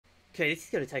Okay, this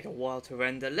is going to take a while to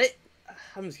render.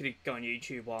 I'm just going to go on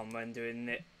YouTube while I'm rendering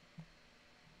it.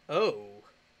 Oh.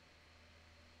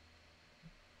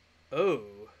 Oh.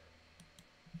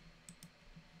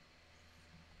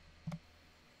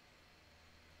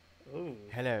 Oh.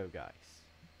 Hello guys.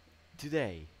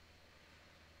 Today,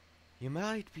 you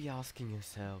might be asking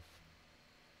yourself,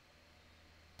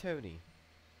 Tony,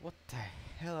 what the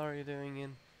hell are you doing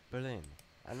in Berlin?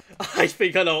 And I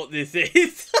think I know what this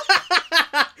is.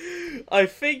 I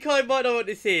think I might know what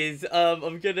this is.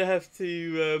 I'm gonna have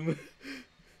to.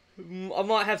 I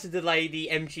might have to delay the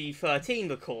MG13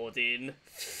 recording.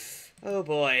 Oh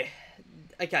boy.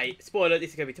 Okay, spoiler.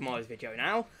 This is gonna be tomorrow's video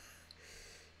now.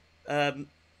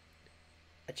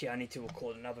 Actually, I need to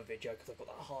record another video because I've got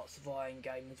that Hearts of Iron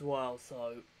game as well.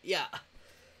 So yeah.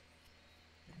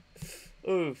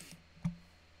 Oof.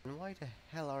 why the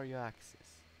hell are you Axis?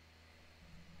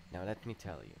 Now let me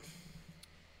tell you.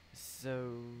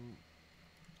 So,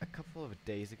 a couple of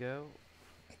days ago,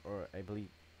 or I believe,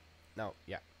 no,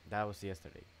 yeah, that was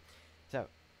yesterday. So,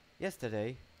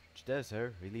 yesterday,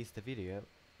 GoldenTony released a video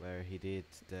where he did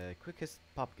the quickest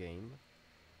pub game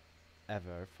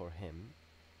ever for him.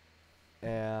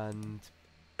 And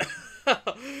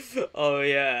oh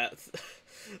yeah,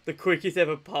 the quickest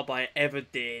ever pub I ever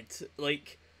did.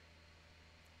 Like,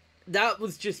 that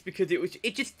was just because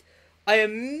I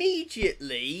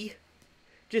immediately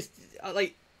just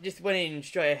went in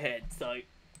straight ahead. So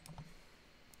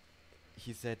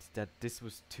he said that this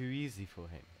was too easy for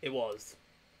him. it was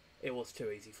too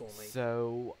easy for me.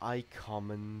 So I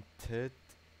commented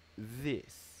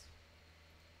this.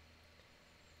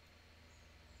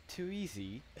 Too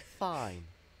easy? Fine.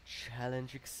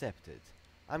 Challenge accepted.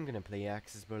 I'm gonna play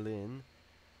Axis Berlin.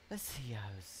 Let's see how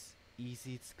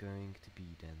easy it's going to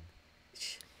be then.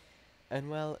 And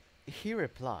well, he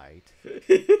replied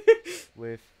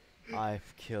with,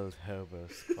 I've killed hobo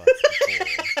squads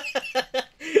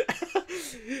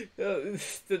before.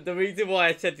 The reason why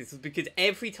I said this was because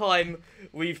every time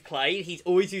we've played, he's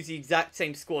always used the exact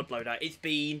same squad loadout. It's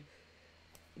been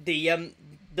the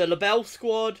Labelle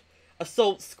squad,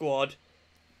 Assault squad,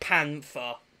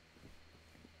 Panther.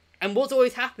 And what's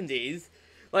always happened is,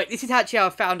 like, this is actually how I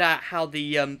found out how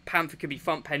the Panther can be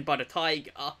front penned by the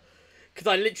Tiger. Because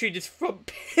I literally just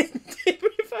front penned him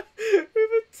with a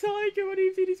Tiger when he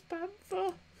was in his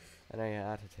Panther. And I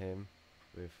added him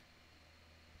with,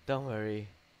 don't worry,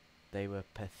 they were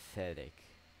pathetic.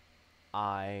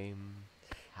 I'm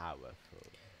powerful.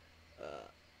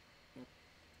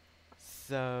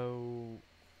 So,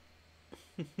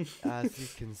 as you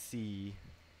can see,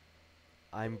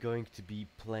 I'm going to be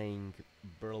playing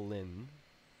Berlin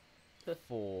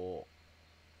for,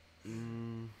 I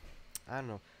don't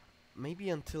know, maybe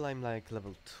until I'm like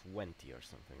level 20 or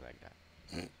something like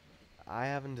that. I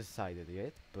haven't decided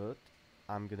yet, but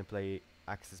I'm gonna play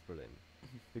Axis Berlin.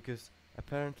 Because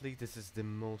apparently this is the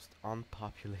most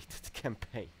unpopulated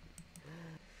campaign.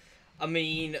 I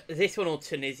mean, this one or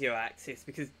Tunisia Axis,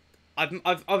 because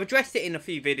I've addressed it in a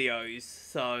few videos,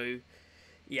 so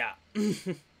yeah.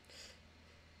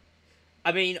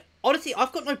 I mean, honestly,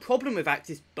 I've got no problem with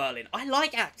Axis Berlin. I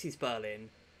like Axis Berlin.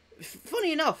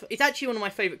 Funny enough, it's actually one of my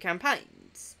favourite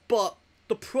campaigns. But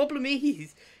the problem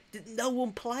is that no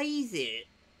one plays it.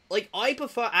 Like, I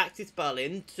prefer Axis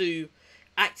Berlin to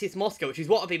Axis Moscow, which is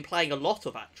what I've been playing a lot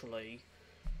of, actually.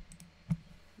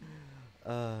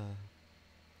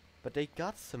 But they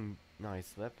got some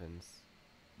nice weapons.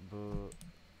 But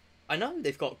I know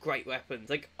they've got great weapons.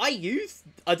 Like, I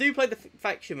do play the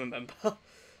faction, remember?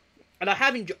 And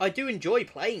I do enjoy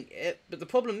playing it, but the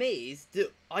problem is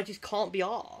that I just can't be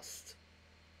arsed.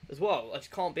 As well, I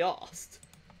just can't be arsed.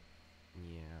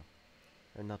 yeah,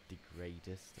 they're not the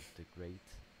greatest of the great,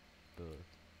 but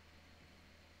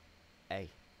hey,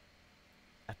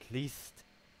 at least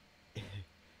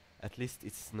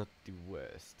it's not the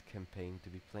worst campaign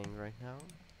to be playing right now.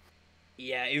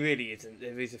 Yeah, it really isn't.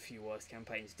 There is a few worse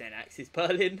campaigns than Axis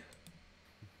Berlin.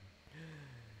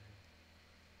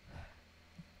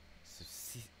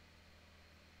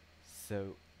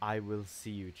 So I will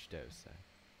see you, GoldenTony.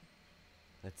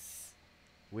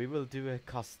 We will do a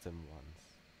custom once.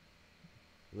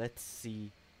 Let's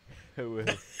see who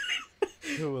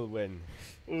will win.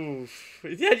 Oof.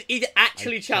 He's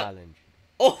actually challenge.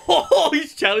 Oh,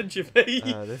 he's challenging me.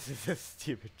 This is a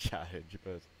stupid challenge,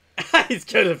 but it's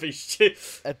gonna be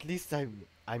shit. at least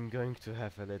I'm going to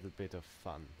have a little bit of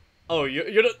fun. Oh,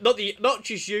 you're not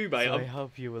just you, mate. So I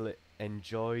hope you will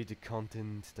enjoy the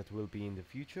content that will be in the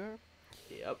future.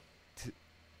 Yep.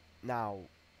 Now,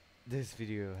 this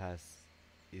video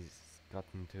is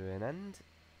gotten to an end,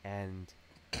 and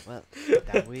well,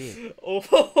 that weird.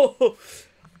 Oh,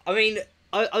 I mean,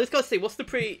 I was going to say, what's the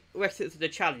prerequisites of the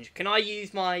challenge? Can I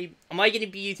use my... Am I going to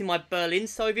be using my Berlin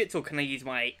Soviets, or can I use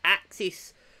my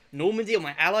Axis Normandy or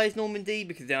my Allies Normandy?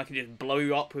 Because then I can just blow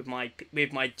you up with my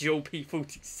dual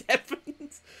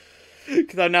P-47s.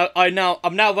 Because I'm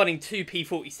now running two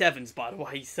P-47s, by the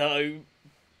way, so...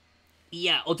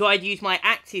 Yeah, or do I use my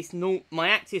Axis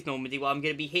Normandy, where I'm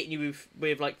going to be hitting you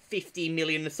with like 15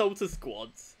 million assaulter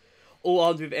squads, all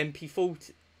armed with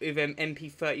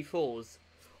MP34s?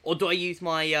 Or do I use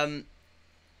my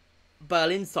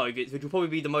Berlin Soviets, which will probably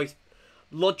be the most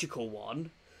logical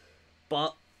one,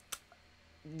 but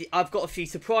I've got a few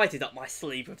surprises up my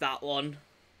sleeve with that one.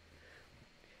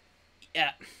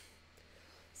 Yeah.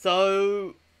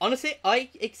 So, honestly, I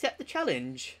accept the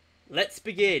challenge. Let's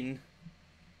begin.